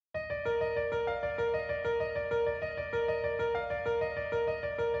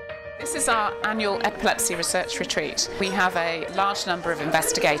This is our annual epilepsy research retreat. We have a large number of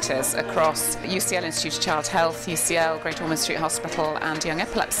investigators across UCL Institute of Child Health, UCL, Great Ormond Street Hospital and Young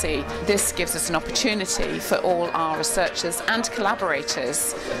Epilepsy. This gives us an opportunity for all our researchers and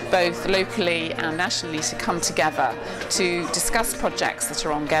collaborators, both locally and nationally, to come together to discuss projects that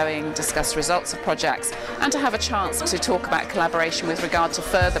are ongoing, discuss results of projects, and to have a chance to talk about collaboration with regard to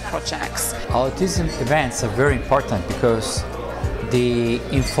further projects. Autism events are very important because the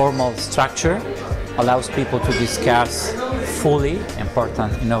informal structure allows people to discuss fully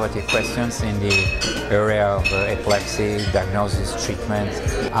important innovative questions in the area of epilepsy, diagnosis, treatment,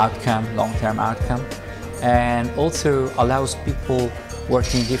 outcome, long-term outcome, and also allows people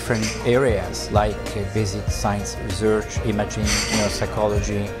working in different areas like basic science research, imaging,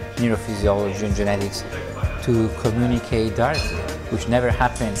 neuropsychology, neurophysiology and genetics to communicate directly, which never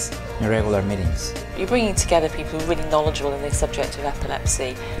happens in regular meetings. You're bringing together people who are really knowledgeable in the subject of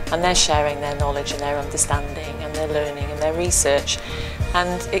epilepsy, and they're sharing their knowledge and their understanding and their learning and their research,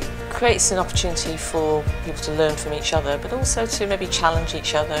 and it creates an opportunity for people to learn from each other, but also to maybe challenge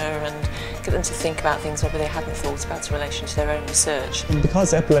each other and get them to think about things maybe they hadn't thought about in relation to their own research.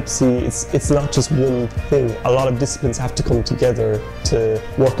 Because epilepsy, it's not just one thing. A lot of disciplines have to come together to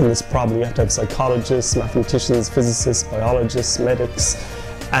work on this problem. You have to have psychologists, mathematicians, physicists, biologists, medics,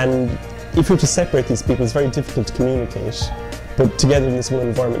 and if you were to separate these people, it's very difficult to communicate. But together in this one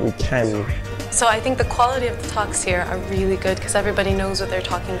environment, we can. So I think the quality of the talks here are really good because everybody knows what they're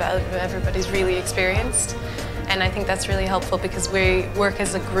talking about, everybody's really experienced. And I think that's really helpful because we work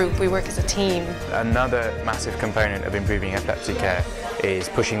as a group, we work as a team. Another massive component of improving epilepsy care is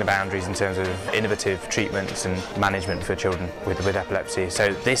pushing the boundaries in terms of innovative treatments and management for children with epilepsy.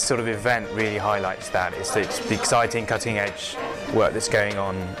 So this sort of event really highlights that. It's the exciting, cutting-edge work that's going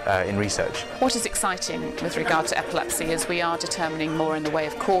on in research. What is exciting with regard to epilepsy is we are determining more in the way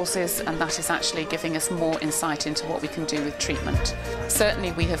of causes, and that is actually giving us more insight into what we can do with treatment.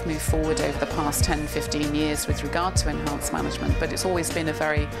 Certainly we have moved forward over the past 10-15 years with regard to enhanced management, but it's always been a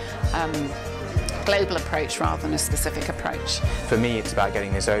very global approach rather than a specific approach. For me, it's about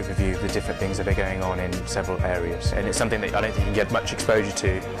getting this overview of the different things that are going on in several areas, and it's something that I don't think you can get much exposure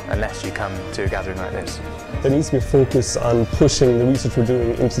to unless you come to a gathering like this. There needs to be a focus on pushing the research we're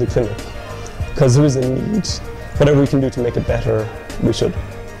doing into the clinic, because there is a need. Whatever we can do to make it better, we should.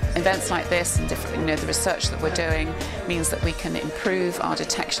 Events like this and the research that we're doing means that we can improve our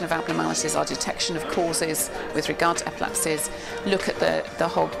detection of abnormalities, our detection of causes with regard to epilepsies, look at the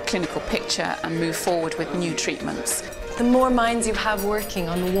whole clinical picture and move forward with new treatments. The more minds you have working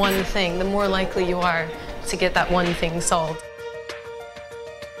on one thing, the more likely you are to get that one thing solved.